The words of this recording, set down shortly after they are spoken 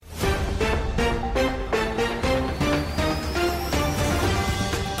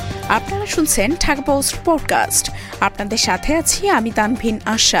আপনারা শুনছেন Dhaka post podcast. আপনাদের সাথে আছি আমি তানভিন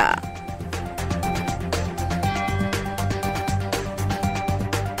আশা।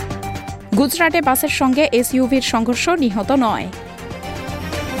 গুজরাটে বাসের সঙ্গে এসইউভির সংঘর্ষ, নিহত 9।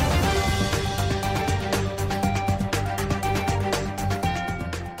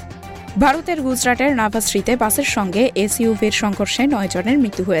 ভারতের গুজরাটের নাভাশ্রীতে বাসের সঙ্গে এসইউভির সংঘর্ষে 9 জনের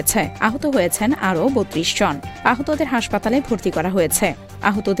মৃত্যু হয়েছে। আহত হয়েছেন আরও 32 জন। আহতদের হাসপাতালে ভর্তি করা হয়েছে।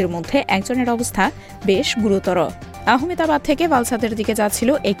 আহতদের মধ্যে একজনের অবস্থা বেশ গুরুতর। আহমেদাবাদ থেকে ভালসাদের দিকে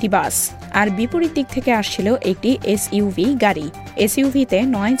যাচ্ছিল একটি বাস, আর বিপরীত দিক থেকে আসছিল একটি এসইউভি গাড়ি। এসইউভিতে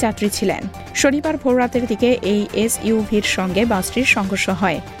 9 যাত্রী ছিলেন। শনিবার ভোররাতের দিকে এই এসইউভির সঙ্গে বাসটির সংঘর্ষ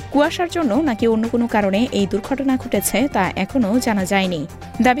হয়। কুয়াশার জন্য নাকি অন্য কোনো কারণে এই দুর্ঘটনা ঘটেছে তা এখনও জানা যায়নি।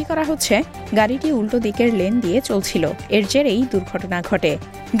 দাবি করা হচ্ছে গাড়িটি উল্টো দিকের লেন দিয়ে চলছিল, এর জেরেই দুর্ঘটনা ঘটে।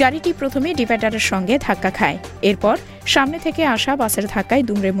 গাড়িটি প্রথমে ডিভাইডারের সঙ্গে ধাক্কা খায়, এরপর সামনে থেকে আসা বাসের ধাক্কায়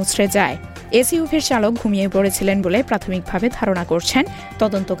দুমড়ে মুচড়ে যায়। এসইউভির চালক ঘুমিয়ে পড়েছিলেন বলে প্রাথমিকভাবে ধারণা করছেন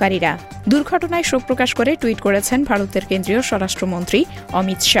তদন্তকারীরা। দুর্ঘটনায় শোক প্রকাশ করে টুইট করেছেন ভারতের কেন্দ্রীয় স্বরাষ্ট্রমন্ত্রী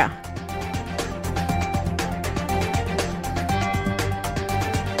অমিত শাহ।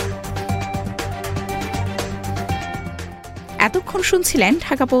 এতক্ষণ শুনছিলেন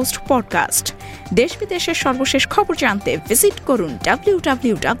ঢাকা পোস্ট পডকাস্ট। দেশ বিদেশের সর্বশেষ খবর জানতে ভিজিট করুন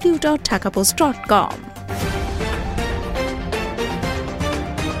www.dhakapost.com।